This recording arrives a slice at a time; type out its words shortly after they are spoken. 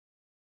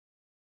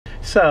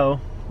So,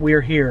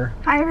 we're here.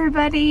 Hi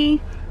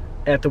everybody.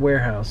 At the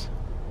warehouse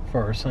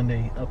for our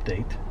Sunday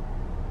update.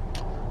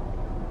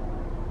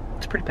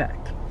 It's pretty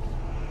packed.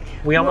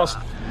 We almost...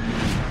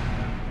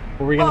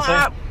 What were we gonna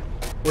say?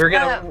 We were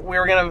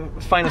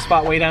gonna find a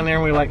spot way down there,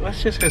 and we were like,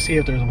 let's just go see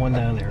if there's one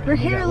down there. We're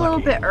here a little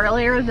bit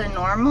earlier than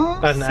normal.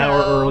 About an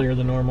hour earlier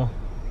than normal.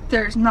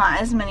 There's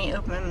not as many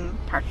open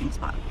parking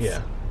spots.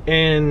 Yeah.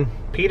 And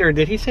Peter,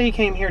 did he say he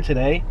came here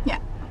today? Yeah.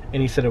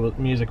 And he said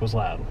music was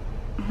loud.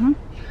 Mm-hmm.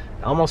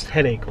 Almost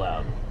headache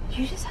loud.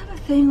 You just have a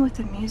thing with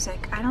the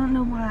music. I don't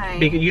know why.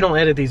 Because you don't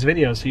edit these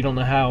videos, so you don't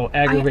know how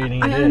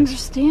aggravating it is. I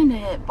understand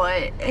it,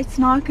 but it's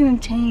not going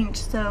to change,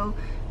 so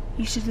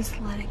you should just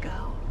let it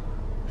go.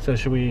 So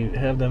should we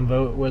have them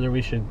vote whether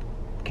we should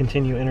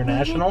continue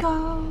international? Let it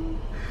go.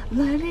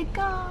 Let it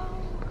go.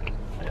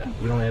 Yeah,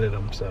 we don't edit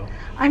them, so.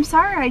 I'm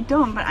sorry I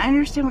don't, but I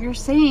understand what you're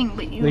saying,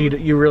 but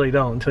you really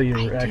don't until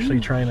you're actually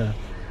trying to.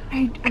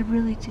 I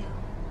really do.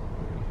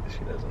 She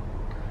doesn't.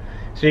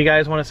 So you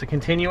guys want us to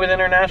continue with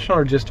international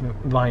or just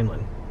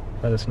Vineland?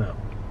 Let us know.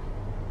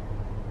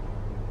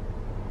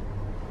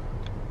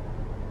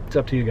 It's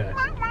up to you guys.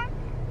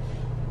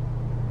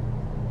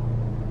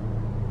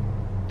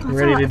 You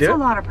ready to do it? It's a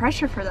lot of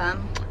pressure for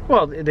them.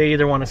 Well, they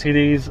either want to see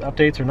these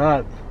updates or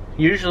not.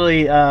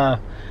 Usually, a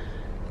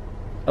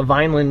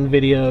Vineland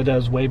video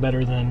does way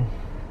better than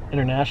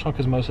international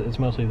because it's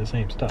mostly the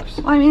same stuff.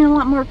 Well, I mean, a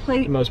lot more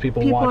most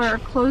people watch. are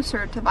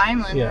closer to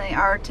Vineland than they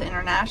are to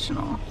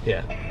international.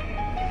 Yeah.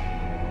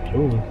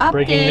 Ooh, Update.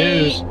 Breaking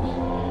news.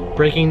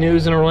 Breaking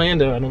news in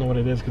Orlando. I don't know what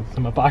it is because it's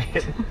in my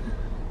pocket.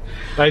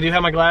 But I do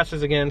have my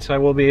glasses again, so I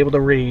will be able to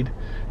read.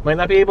 Might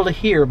not be able to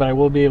hear, but I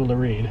will be able to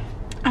read.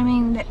 I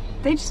mean,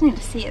 they just need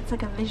to see it. It's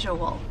like a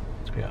visual.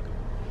 Yeah.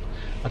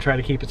 I'll try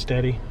to keep it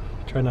steady.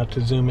 Try not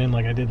to zoom in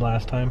like I did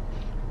last time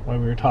while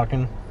we were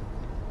talking.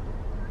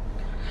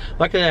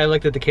 Luckily, I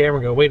looked at the camera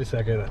and go, wait a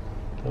second. It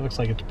looks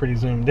like it's pretty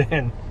zoomed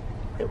in.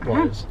 It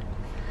was.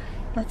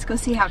 Let's go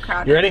see how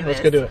crowded You ready? it Let's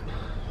is. go do it.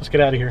 Let's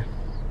get out of here.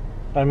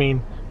 I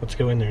mean, let's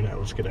go in there now.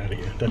 Let's get out of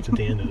here. That's at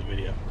the end of the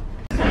video.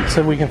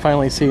 So we can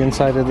finally see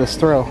inside of this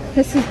throw.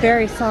 This is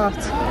very soft.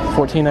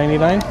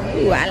 $14.99?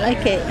 Ooh, I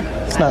like it.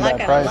 It's not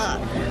bad price.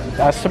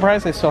 I was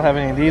surprised they still have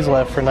any of these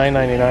left for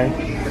 $9.99.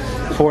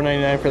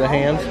 $4.99 for the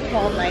hands.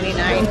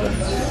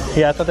 $12.99.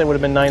 Yeah, I thought they would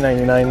have been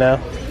 $9.99 now.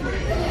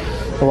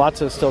 The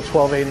Lotso is still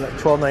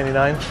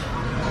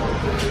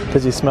 $12.99.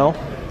 Does he smell?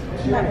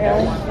 Not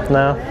really.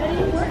 No.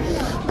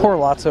 Poor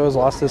Lotso has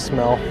lost his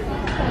smell.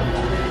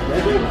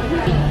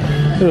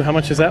 Ooh, how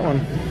much is that one?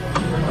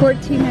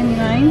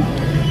 $14.99.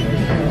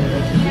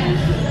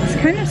 It's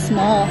kind of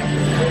small.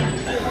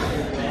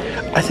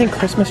 I think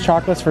Christmas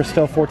chocolates for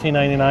still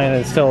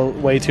 $14.99 is still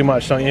way too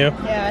much, don't you?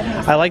 Yeah, I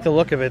think so. I like the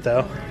look of it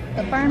though.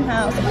 The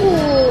farmhouse.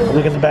 Ooh.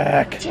 Look at the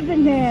back.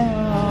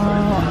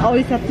 Chippendale.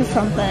 Always up to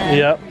something.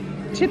 Yep.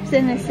 Chip's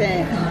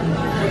innocent.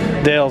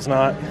 Dale's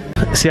not.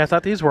 See, I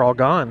thought these were all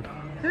gone.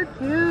 They're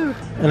cute.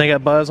 And they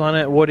got Buzz on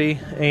it, Woody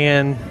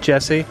and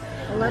Jesse.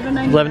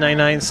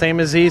 $11.99, same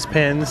as these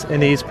pins,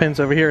 and these pins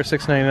over here are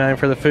 $6.99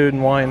 for the food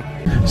and wine.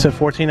 So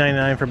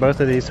 $14.99 for both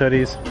of these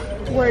hoodies.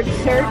 Word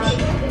search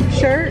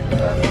shirt,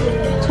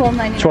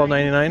 $12.99.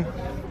 $12.99,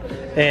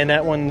 and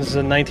that one's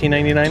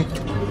 $19.99.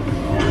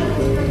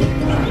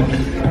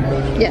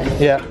 Yes.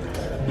 Yeah.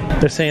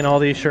 They're saying all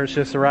these shirts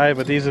just arrived,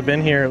 but these have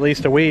been here at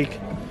least a week.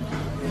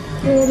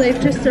 Well,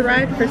 they've just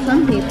arrived for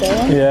some people.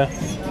 Yeah.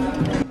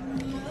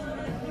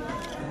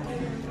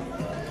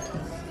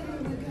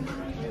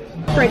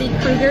 Freddy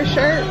Krueger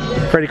shirt.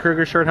 Freddy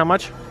Krueger shirt, how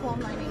much?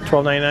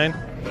 $12.99.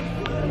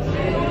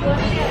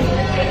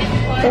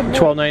 $12.99.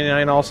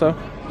 $12.99 also.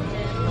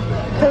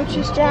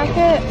 Coach's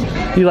jacket.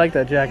 You like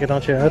that jacket,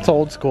 don't you? That's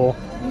old school.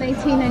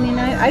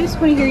 $19.99. I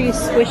just want to hear you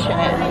swishing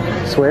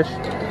it. Swish?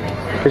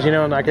 Because you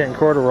know I'm not getting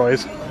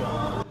corduroys.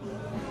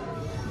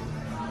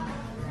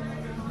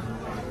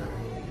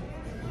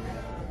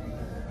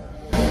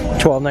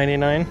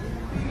 $12.99.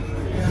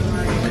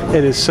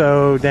 It is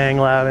so dang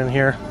loud in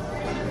here.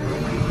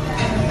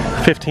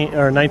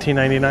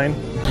 $19.99.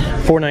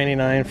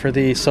 $4.99 for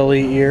the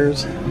Sully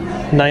ears.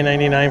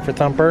 $9.99 for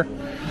Thumper.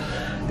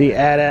 The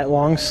AT-AT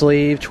long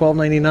sleeve,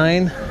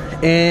 $12.99.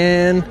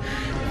 And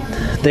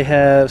they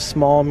have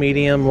small,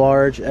 medium,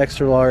 large,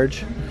 extra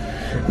large.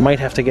 Might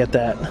have to get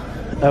that.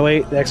 Oh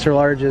wait, the extra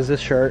large is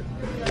this shirt.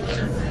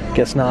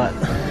 Guess not.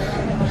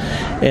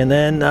 And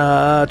then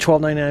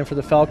 $12.99 for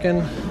the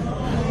Falcon.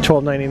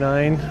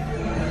 $12.99.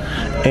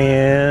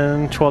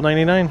 And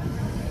 $12.99.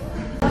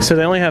 So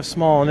they only have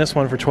small in this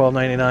one for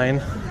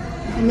 $12.99.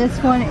 And this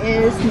one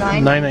is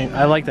 $9.99.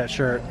 I like that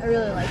shirt. I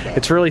really like it.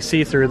 It's really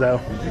see-through though.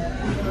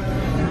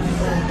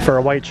 For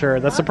a white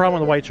shirt. That's the problem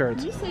with the white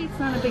shirts. You say it's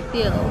not a big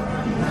deal.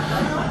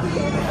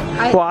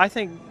 Well, I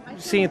think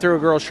seeing through a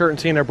girl's shirt and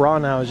seeing her bra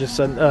now is just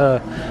an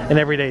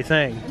everyday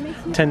thing.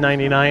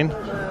 $10.99,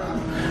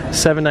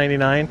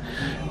 $7.99,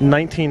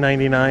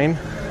 $19.99,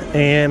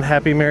 and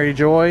Happy Mary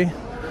Joy,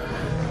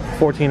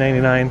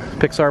 $14.99.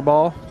 Pixar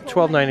ball,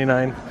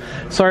 $12.99.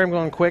 Sorry I'm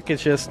going quick,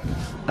 it's just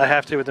I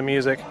have to with the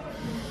music.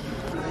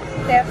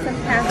 They have some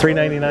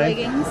 $3.99.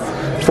 leggings.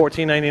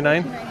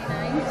 $14.99.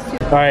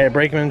 All right,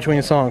 break them in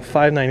between songs.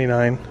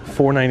 $5.99,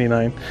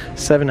 $4.99,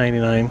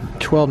 $7.99,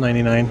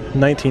 $12.99,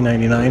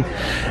 $19.99,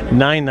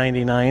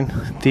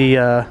 $9.99. The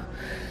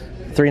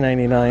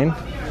 $3.99,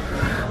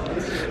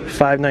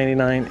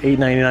 $5.99,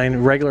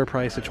 $8.99. Regular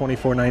price at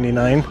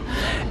 $24.99,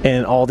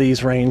 and all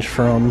these range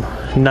from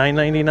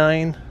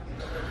 $9.99,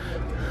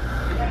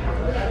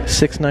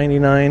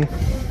 $6.99,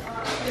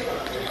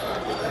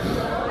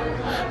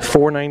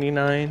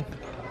 $4.99,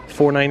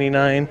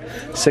 $4.99,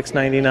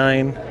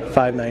 $6.99,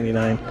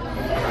 $5.99,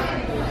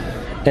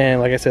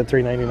 and like I said,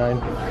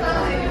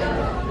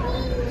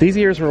 $3.99. These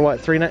ears were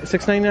what?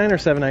 $6.99 or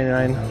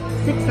 $7.99?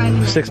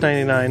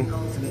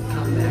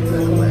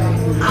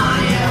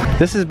 $6.99.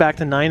 This is back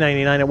to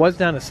 $9.99. It was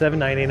down to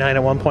 $7.99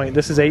 at one point.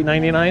 This is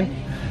 $8.99,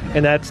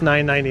 and that's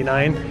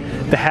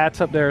 $9.99. The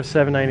hats up there are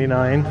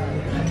 $7.99.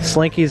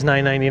 Slinky's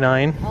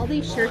 $9.99. All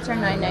these shirts are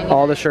 $9.99.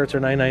 All the shirts are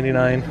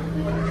 $9.99.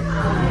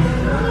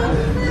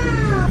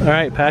 All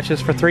right, patches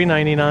for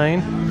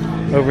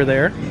 $3.99 over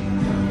there.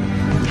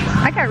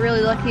 I got really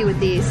lucky with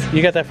these.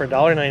 You got that for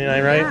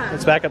 $1.99, right? Yeah.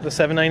 It's back up to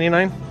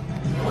 $7.99.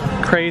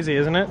 Crazy,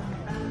 isn't it?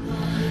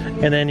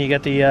 And then you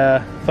get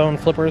the phone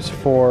flippers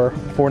for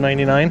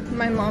 $4.99.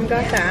 My mom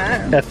got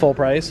that. At full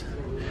price.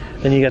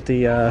 Then you get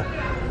the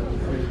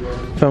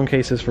phone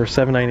cases for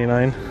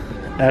 $7.99.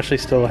 Ashley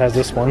still has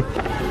this one.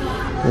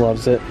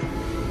 Loves it.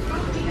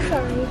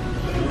 Sorry.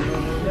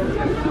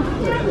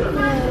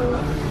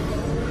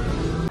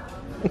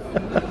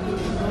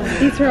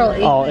 These are all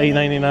 $8.99. All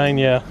 $8.99,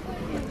 yeah.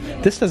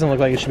 This doesn't look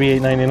like it should be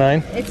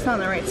 $8.99. It's on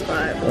the right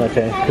spot.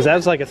 Okay, because that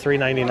was like a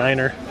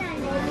 $3.99er.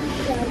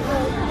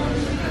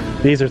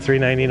 These are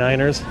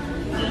 $3.99ers,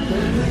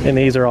 and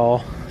these are all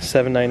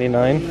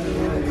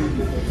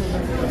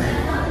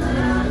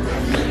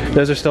 $7.99.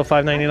 Those are still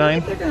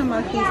 $5.99. They're gonna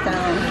mark these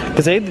down.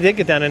 Because they did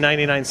get down to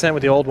 99¢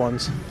 with the old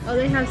ones. Oh,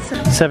 they have some.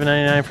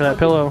 $7.99 for that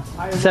pillow.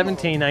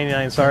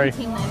 $17.99. Sorry.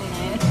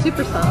 $17.99. It's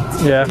super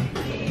soft. Yeah.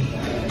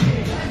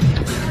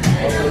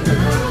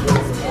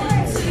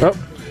 Oh,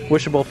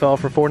 Wishable fell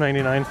for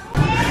 $4.99.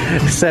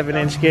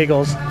 7-inch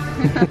giggles.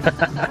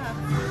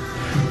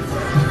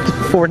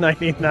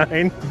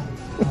 $4.99.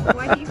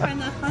 Why do you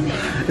find that funny?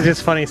 It's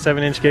just funny,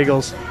 7-inch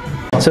giggles.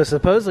 So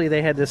supposedly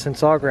they had this in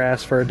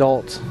Sawgrass for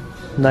adults,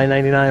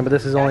 $9.99, but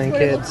this is only in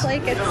That's what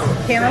kids. it looks like.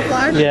 It's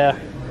camouflage. Yeah,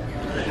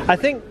 I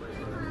think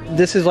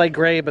this is like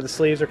gray, but the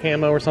sleeves are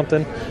camo or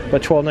something.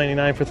 But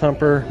 $12.99 for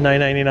Thumper,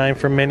 $9.99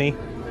 for Mini,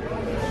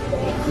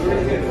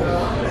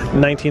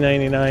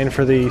 $19.99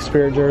 for the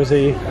Spirit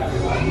jersey,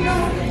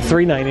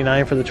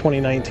 $3.99 for the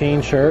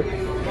 2019 shirt,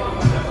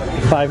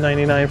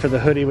 $5.99 for the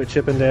hoodie with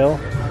Chippendale,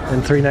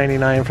 and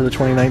 $3.99 for the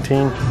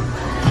 2019.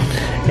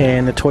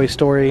 And the Toy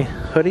Story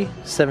hoodie,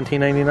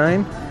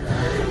 $17.99.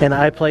 And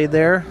I Played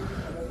There,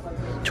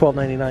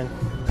 $12.99.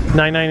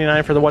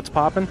 $9.99 for the What's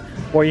Poppin',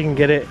 or you can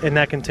get it in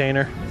that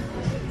container.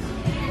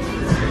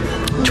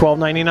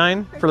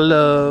 $12.99 for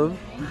Love,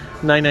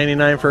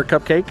 $9.99 for a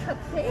cupcake.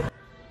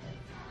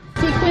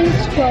 Sequins,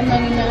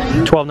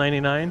 $12.99.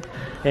 $12.99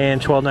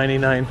 and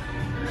 $12.99.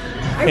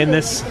 And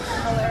this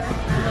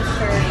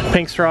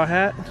pink straw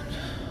hat,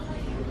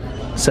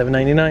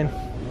 $7.99.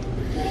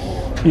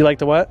 You like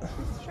the what?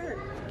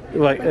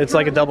 Like it's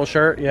like a double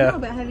shirt, yeah. No,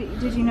 but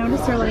did you notice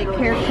there are like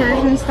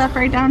characters and stuff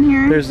right down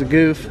here? There's the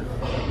goof.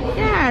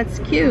 Yeah, it's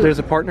cute. There's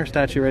a partner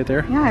statue right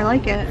there. Yeah, I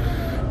like it.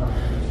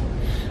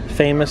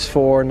 Famous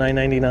for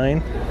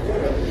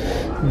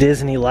 $9.99.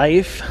 Disney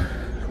Life,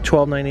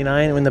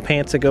 $12.99. And the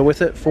pants that go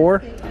with it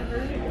for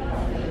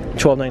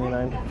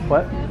 $12.99.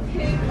 What?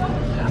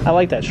 I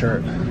like that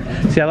shirt.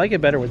 See, I like it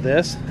better with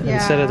this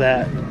instead of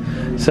that.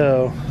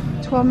 So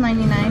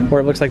 $12.99.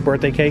 where it looks like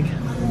birthday cake.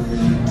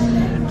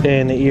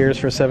 And the ears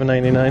for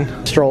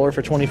 $7.99. Stroller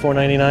for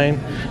 $24.99. I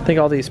think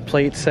all these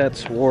plate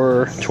sets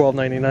were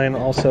 $12.99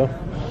 also.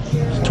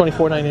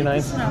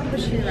 $24.99. I'll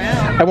push you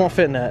around. I won't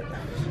fit in that.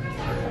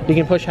 You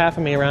can push half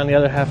of me around, the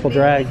other half will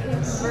drag.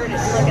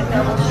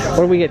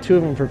 Or we get two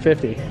of them for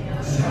 $50.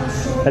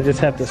 I just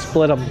have to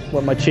split them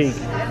with my cheek.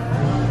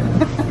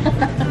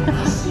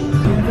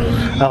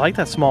 I like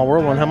that Small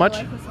World one. How much?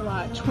 I like this a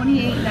lot.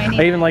 $28.99.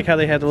 I even like how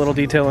they had the little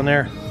detail in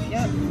there.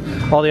 Yep.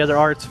 All the other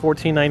arts,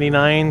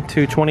 $14.99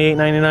 to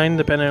 $28.99,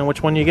 depending on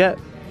which one you get.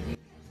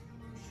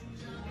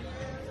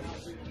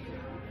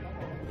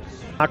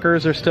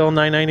 Knockers are still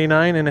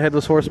 $9.99, and the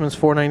Headless Horseman's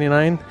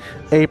 $4.99.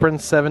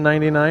 Aprons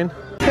 $7.99.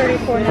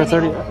 $34.99. For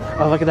 30.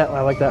 Oh, look at that one.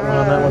 I like that one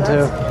on that one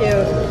too.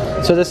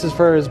 Cute. So this is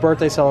for his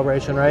birthday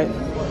celebration, right?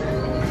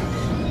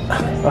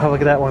 Oh, look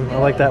at that one. I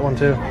like that one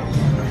too.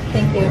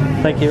 Thank you.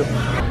 Thank you.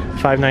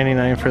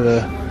 $5.99 for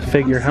the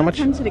figure. How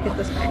much? I'm tempted to get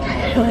this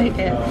back. I like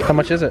it. How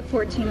much is it?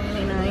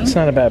 $14.99. It's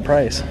not a bad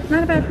price.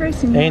 Not a bad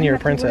price. And you're a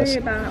have to princess.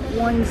 worry about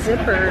one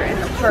zipper in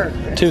the park.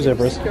 Two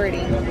zippers.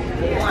 Skirting.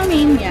 Well, I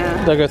mean,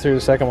 yeah. They'll go through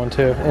the second one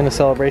too. And the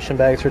celebration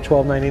bags for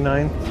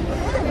 $12.99.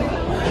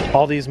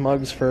 All these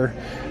mugs for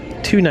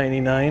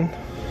 $2.99.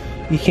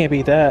 You can't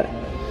beat that.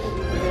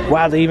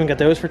 Wow, they even got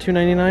those for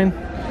 $2.99.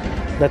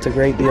 That's a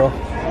great deal.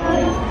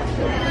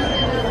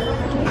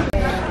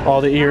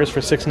 All the ears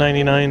for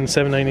 $6.99 and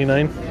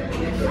 $7.99.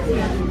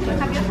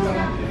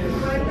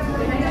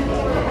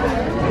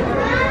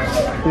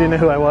 You didn't know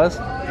who I was?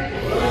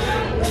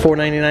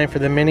 $4.99 for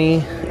the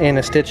mini and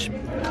a Stitch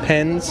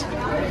pens.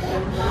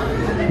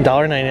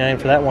 $1.99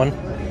 for that one.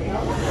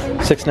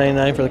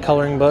 $6.99 for the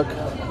coloring book.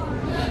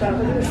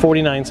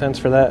 49 cents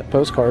for that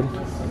postcard.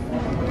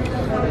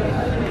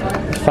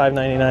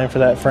 $5.99 for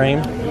that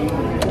frame.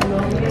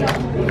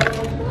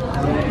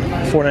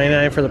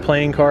 $4.99 for the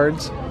playing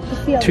cards.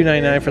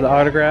 $2.99 for the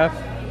autograph.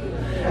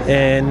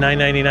 And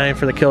 $9.99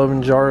 for the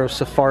Kilimanjaro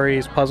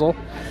Safari's puzzle.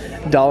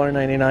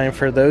 $1.99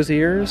 for those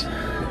ears.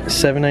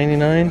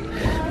 $7.99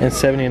 and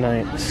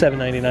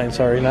 $7.99,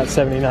 sorry, not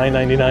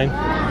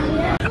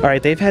 $79.99.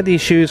 Alright, they've had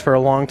these shoes for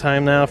a long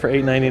time now for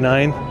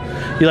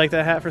 $8.99. You like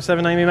that hat for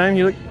 $7.99?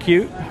 You look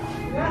cute.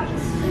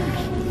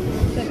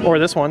 Or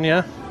this one,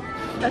 yeah.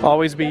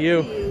 Always be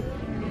you.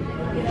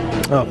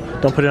 Oh,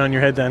 don't put it on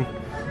your head then.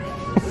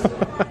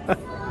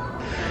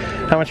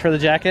 How much for the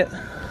jacket?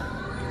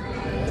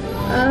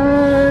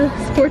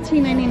 It's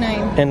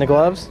 $14.99. And the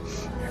gloves?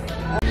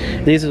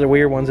 These are the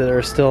weird ones that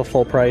are still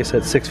full price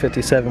at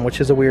 $6.57, which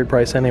is a weird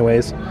price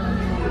anyways.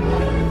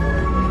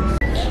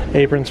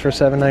 Aprons for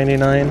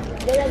 $7.99.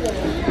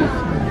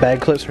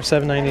 Bag clips for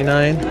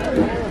 $7.99.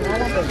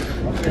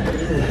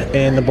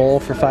 And the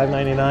bowl for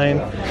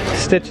 $5.99.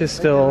 Stitch is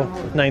still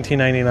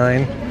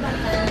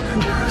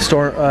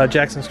 $19.99.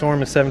 Jackson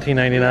Storm is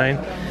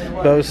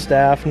 $17.99. Bo's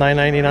staff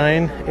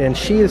 $9.99, and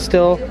she is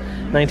still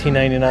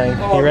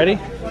 $19.99. You ready?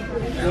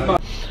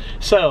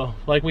 So,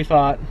 like we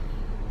thought,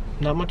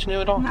 not much new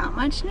at all. Not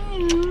much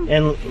new.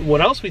 And what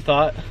else we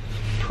thought?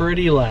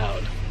 Pretty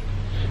loud.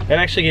 It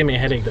actually gave me a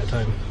headache that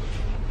time.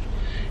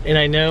 And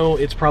I know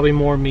it's probably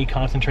more me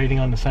concentrating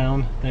on the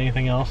sound than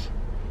anything else,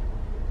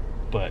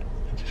 but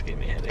it just gave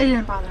me a headache. It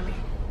didn't bother me.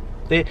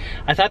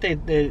 I thought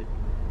they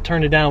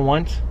turned it down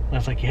once. And I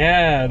was like,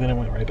 yeah, then it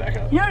went right back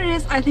up. You know what it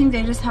is? I think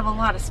they just have a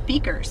lot of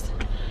speakers.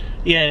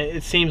 Yeah,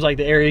 it seems like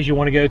the areas you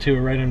want to go to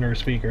are right under a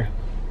speaker.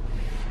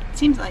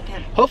 Seems like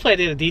it. Hopefully I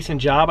did a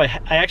decent job. I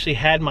actually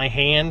had my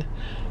hand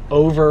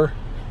over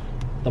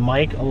the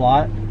mic a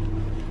lot,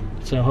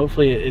 so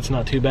hopefully it's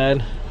not too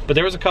bad. But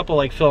there was a couple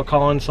like Phil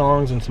Collins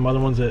songs and some other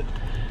ones that,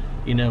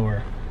 you know,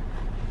 were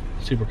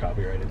super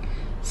copyrighted.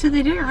 So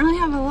they didn't really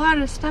have a lot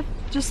of stuff,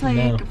 just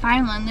like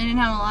Vineland. They didn't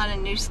have a lot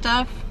of new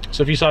stuff.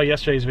 So if you saw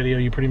yesterday's video,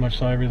 you pretty much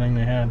saw everything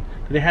they had.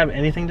 Did they have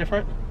anything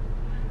different?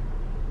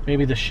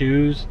 Maybe the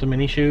shoes, the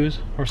mini shoes,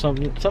 or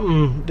something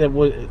that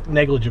was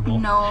negligible.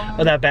 No.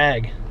 Oh, that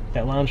bag,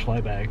 that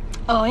Loungefly bag.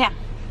 Oh yeah,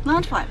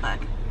 Loungefly bag.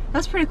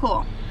 That's pretty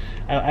cool.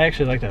 I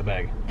actually like that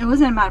bag. It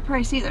wasn't a bad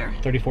price either.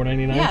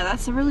 $34.99? Yeah,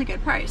 that's a really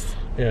good price.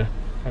 Yeah,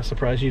 I was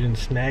surprised you didn't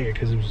snag it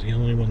because it was the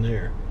only one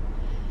there.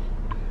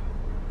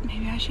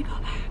 Maybe I should go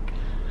back.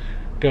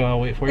 Go, I'll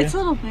wait for you. It's a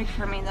little big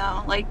for me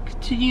though,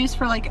 like to use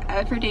for like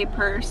everyday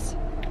purse.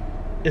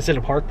 Is it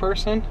a park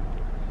purse then?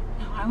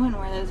 No, I wouldn't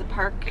wear that as a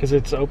park. Because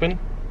it's open?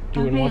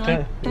 You wouldn't want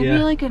that? That'd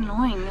be like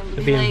annoying.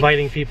 It'd be like,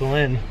 inviting people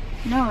in.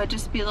 No, it'd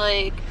just be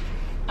like,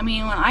 I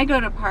mean, when I go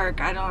to park,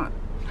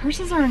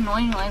 purses are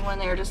annoying like when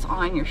they're just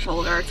on your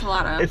shoulder. It's a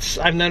lot of...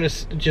 I've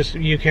noticed just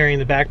you carrying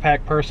the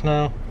backpack purse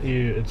now,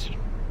 it's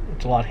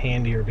a lot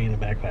handier being a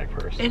backpack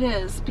purse. It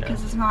is,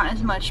 because it's not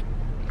as much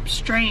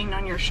strain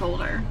on your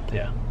shoulder.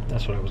 Yeah,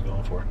 that's what I was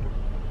going for.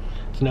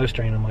 It's no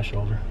strain on my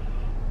shoulder.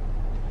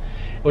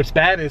 What's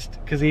bad is,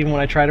 because even when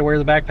I try to wear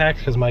the backpacks,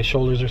 because my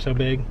shoulders are so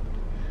big,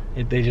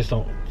 they just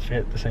don't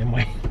fit the same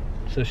way.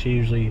 So she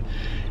usually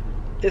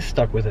is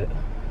stuck with it.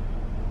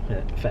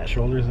 Yeah, fat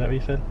shoulders, is that what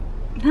you said?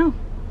 No.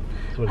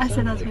 I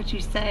said that's what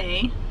you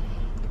say.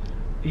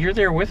 You're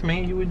there with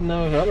me, you wouldn't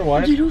know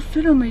otherwise. They don't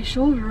fit on my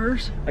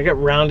shoulders. I got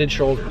rounded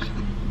shoulders.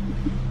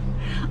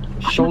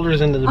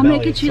 Shoulders into the I'll belly.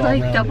 make it you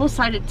like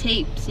double-sided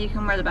tape so you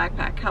can wear the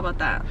backpack. How about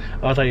that?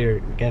 Oh, I thought you were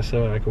gonna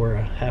say I could wear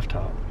a half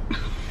top.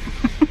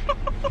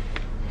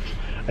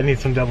 I need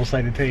some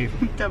double-sided tape.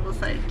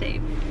 Double-sided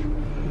tape.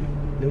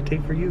 No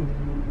tape for you.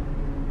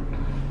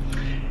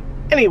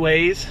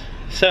 Anyways,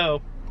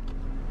 so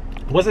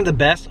wasn't the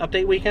best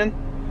update weekend?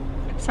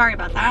 Sorry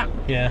about that.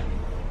 Yeah.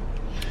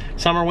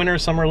 Some are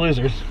winners, some are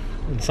losers.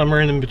 And some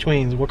are in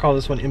betweens. We'll call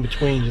this one in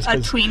between just a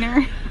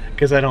tweener.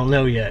 Because I don't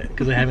know yet.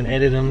 Because I haven't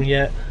edited them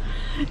yet.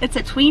 It's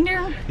a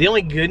tweener? The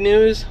only good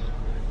news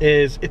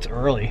is it's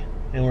early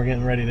and we're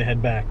getting ready to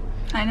head back.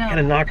 I know. I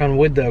gotta knock on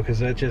wood though,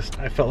 because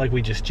I felt like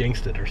we just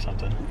jinxed it or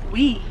something.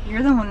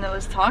 You're the one that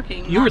was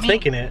talking. You were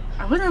thinking it.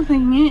 I wasn't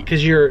thinking it.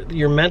 Because your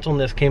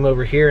mentalness came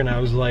over here and I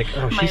was like,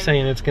 oh, she's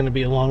saying it's gonna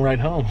be a long ride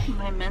home.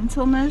 My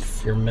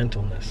mentalness? Your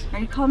mentalness. Are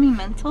you calling me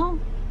mental?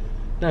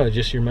 No,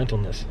 just your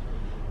mentalness.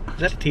 Is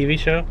that a TV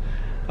show?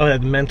 Oh,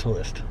 that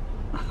Mentalist.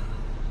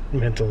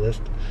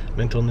 Mentalist.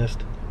 Mentalness.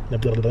 Blah,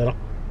 blah, blah.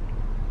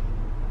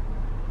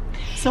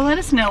 So let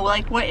us know,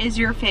 like, what is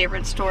your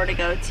favorite store to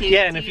go to?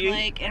 Yeah, and if you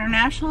like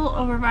International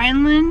over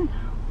Vineland,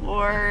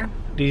 or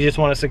do you just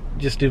want us to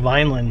just do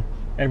Vineland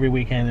every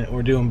weekend,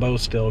 or do them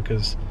both still?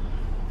 Because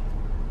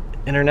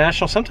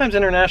sometimes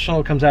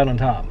International comes out on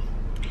top.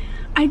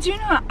 I do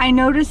know. I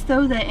noticed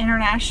though that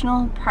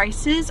international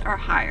prices are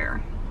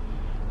higher.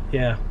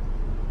 Yeah,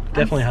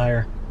 definitely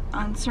higher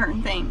on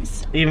certain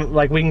things. Even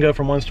like we can go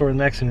from one store to the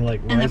next, and you're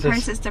like, and the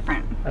price is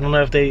different. I don't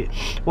know if they.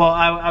 Well,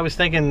 I was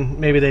thinking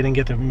maybe they didn't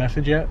get the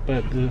message yet,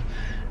 but the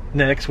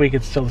next week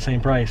it's still the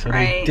same price. So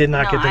they did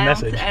not get the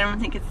message. I don't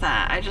think it's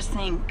that. I just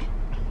think.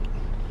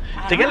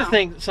 They got to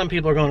think some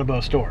people are going to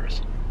both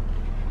stores.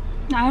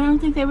 I don't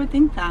think they would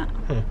think that.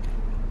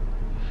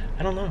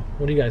 I don't know.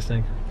 What do you guys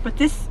think? But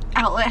this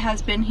outlet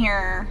has been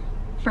here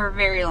for a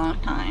very long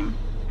time.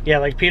 Yeah,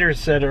 like Peter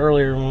said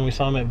earlier when we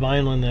saw him at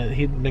Vineland that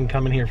he'd been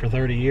coming here for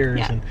 30 years,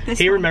 yeah, and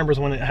he remembers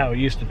how it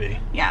used to be.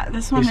 Yeah,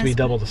 this one used to be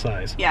double the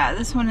size. Yeah,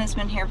 this one has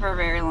been here for a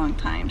very long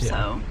time, yeah.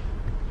 So.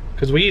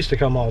 Because we used to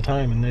come all the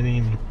time and they didn't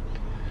even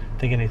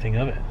think anything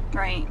of it.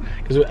 Right.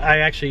 Because I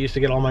actually used to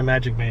get all my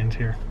Magic Bands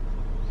here.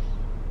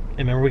 And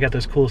remember we got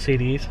those cool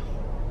CDs?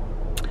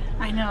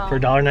 I know. For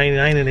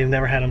 $1.99, and they've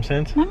never had them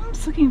since. My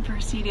mom's looking for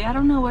a CD. I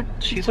don't know what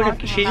she's talking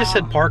about. She just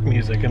said park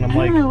music, and I'm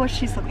like, I don't know what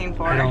she's looking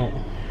for. I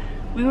don't.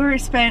 We were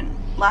spent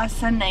last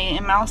Sunday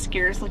in Mouse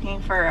Gears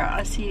looking for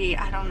a CD.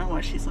 I don't know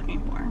what she's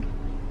looking for.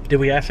 Did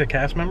we ask a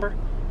cast member?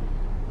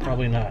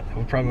 Probably not.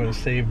 We probably would have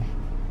saved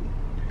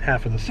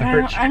half of the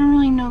search. I don't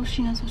really know if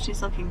she knows what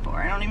she's looking for.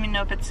 I don't even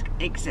know if it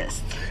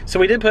exists. So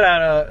we did put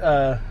out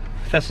a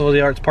Festival of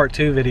the Arts Part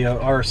 2 video,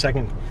 our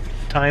second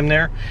time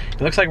there.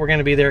 It looks like we're going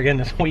to be there again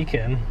this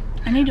weekend.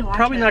 I need to watch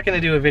Probably not going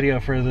to do a video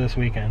for this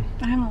weekend.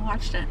 I haven't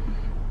watched it.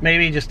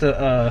 Maybe just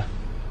a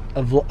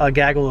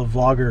gaggle of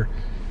vlogger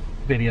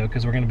video,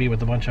 because we're going to be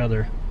with a bunch of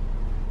other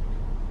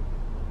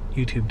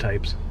YouTube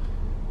types.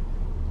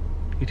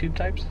 YouTube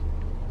types?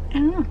 I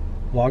don't know.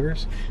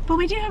 Vloggers? But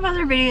we do have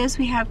other videos.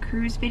 We have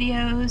cruise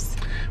videos.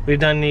 We've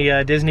done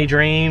the Disney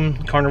Dream,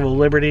 Carnival of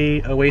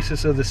Liberty,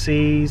 Oasis of the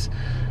Seas,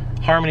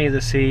 Harmony of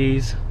the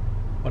Seas.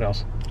 What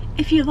else?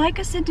 If you'd like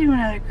us to do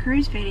another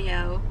cruise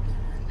video,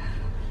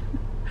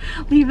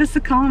 leave us a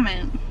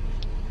comment.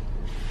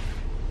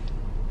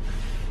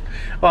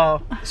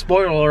 Well,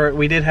 spoiler alert,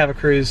 we did have a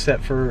cruise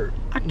set for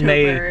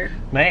October.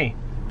 May.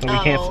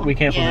 But we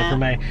canceled it for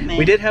May.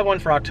 We did have one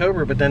for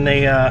October, but then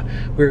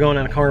we were going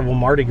on a Carnival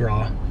Mardi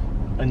Gras,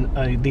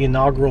 and the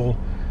inaugural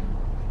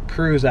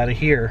cruise out of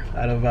here,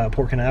 out of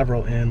Port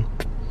Canaveral, and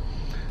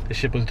the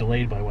ship was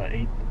delayed by what,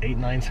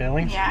 9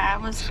 sailings? Yeah,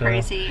 it was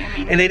crazy. I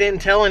mean, and they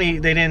didn't tell we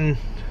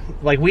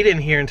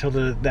didn't hear until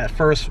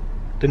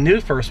the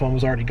new first one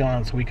was already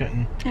gone, so we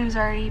couldn't it was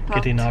already booked.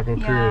 Get the inaugural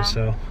cruise.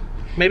 So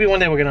maybe one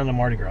day we'll get on the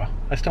Mardi Gras.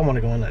 I still want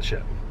to go on that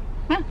ship.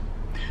 Yeah.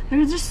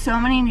 There's just so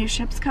many new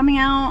ships coming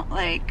out,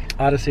 like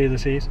Odyssey of the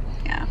Seas.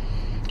 Yeah.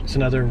 It's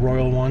another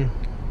royal one,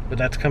 but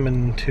that's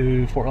coming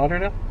to Fort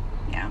Lauderdale.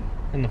 Yeah.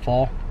 In the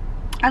fall.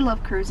 I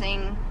love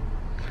cruising.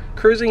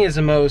 Cruising is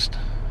the most,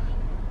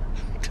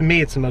 to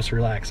me, it's the most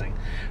relaxing.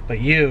 But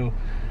we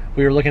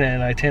were looking at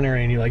an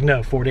itinerary and you're like,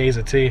 no, 4 days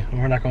at sea, and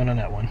we're not going on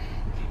that one.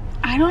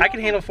 I can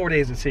handle 4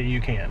 days at sea,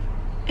 you can.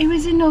 It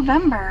was in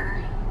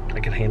November. I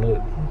can handle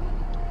it.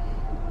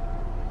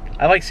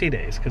 I like sea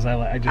days because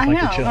I just like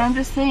to chill. But I'm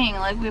just saying,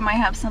 like, we might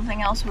have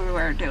something else we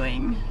were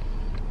doing.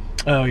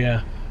 Oh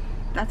yeah.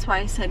 That's why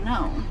I said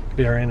no. It'll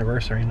be our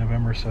anniversary in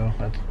November, so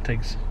that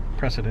takes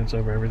precedence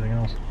over everything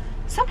else.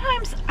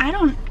 Sometimes I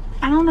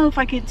don't know if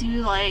I could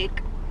do,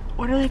 like,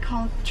 what are they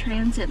called,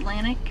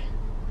 transatlantic,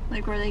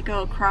 like where they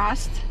go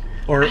across,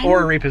 or a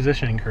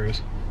repositioning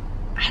cruise.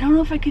 I don't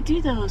know if I could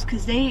do those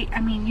because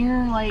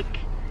you're like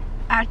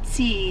at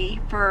sea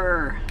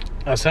for.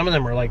 Some of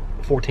them are like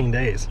 14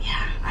 days.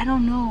 Yeah, I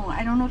don't know.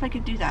 I don't know if I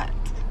could do that.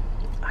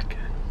 I could.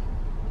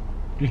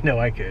 You know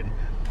I could.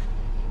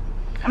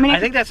 I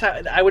think that's how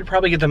I would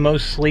probably get the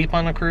most sleep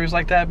on a cruise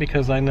like that,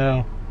 because I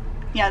know.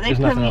 Yeah, they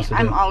put me.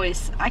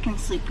 I can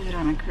sleep good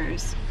on a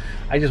cruise.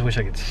 I just wish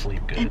I could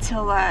sleep good.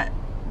 Until that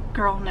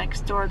girl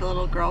next door, the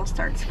little girl,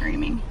 starts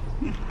screaming.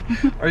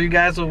 Are you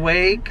guys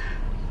awake?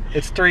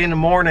 It's 3 in the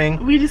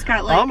morning. We just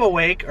got I'm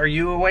awake. Are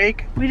you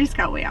awake? We just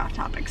got way off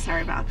topic.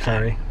 Sorry about that.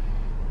 Sorry.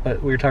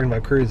 But we were talking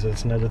about cruises.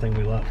 It's another thing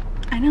we love.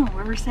 I know.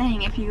 We were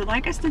saying if you would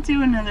like us to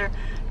do another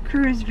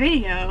cruise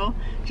video,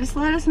 just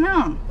let us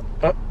know.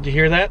 Oh, did you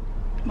hear that?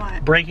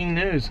 What? Breaking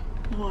news.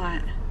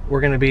 What?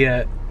 We're going to be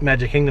at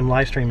Magic Kingdom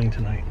live streaming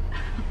tonight.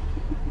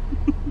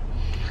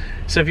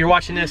 So if you're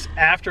watching this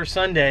after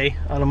Sunday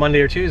on a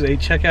Monday or Tuesday,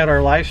 check out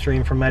our live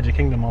stream from Magic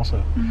Kingdom also.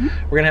 Mm-hmm.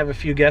 We're going to have a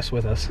few guests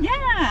with us.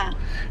 Yeah.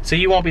 So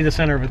you won't be the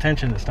center of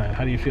attention this time.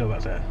 How do you feel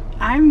about that?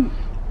 I'm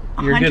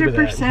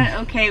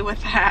 100% okay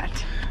with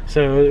that.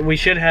 So we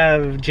should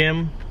have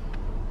Jim.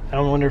 I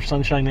don't wonder if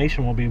Sunshine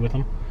Nation will be with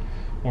them.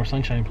 More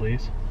sunshine,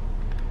 please.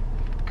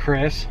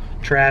 Chris,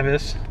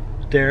 Travis,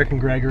 Derek, and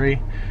Gregory.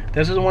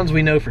 Those are the ones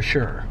we know for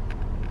sure.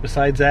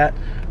 Besides that,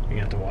 you're going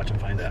to have to watch and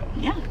find out.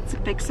 Yeah, it's a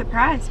big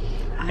surprise.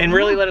 And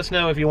really let us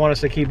know if you want us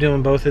to keep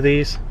doing both of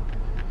these.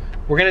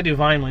 We're going to do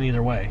Vineland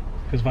either way,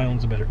 because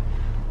Vineland's better.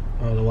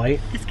 Oh, the light?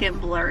 It's getting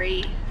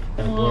blurry.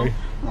 A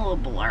little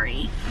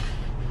blurry.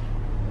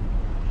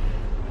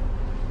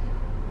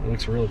 It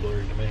looks really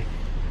blurry to me.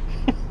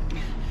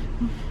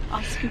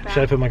 I'll scoop out.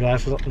 Should I put my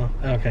glasses up? No?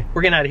 Okay.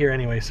 We're getting out of here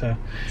anyway, so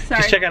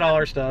Sorry, just check out all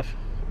our stuff.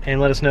 and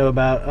let us know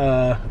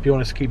about if you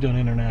want us to keep doing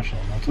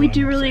international. We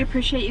do really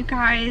appreciate you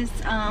guys.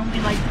 We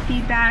like the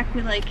feedback.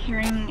 We like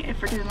hearing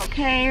if we're doing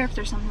okay or if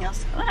there's something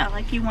else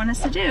like you want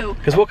us to do.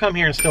 Because we'll come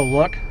here and still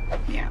look.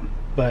 Yeah.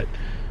 But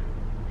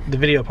the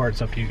video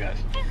part's up to you guys.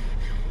 Yeah.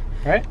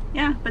 Right?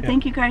 Yeah, but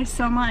thank you guys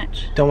so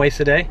much. Don't waste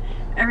a day.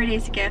 Every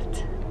day's a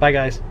gift. Bye,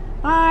 guys.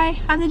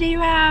 Bye. Have the day you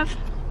have.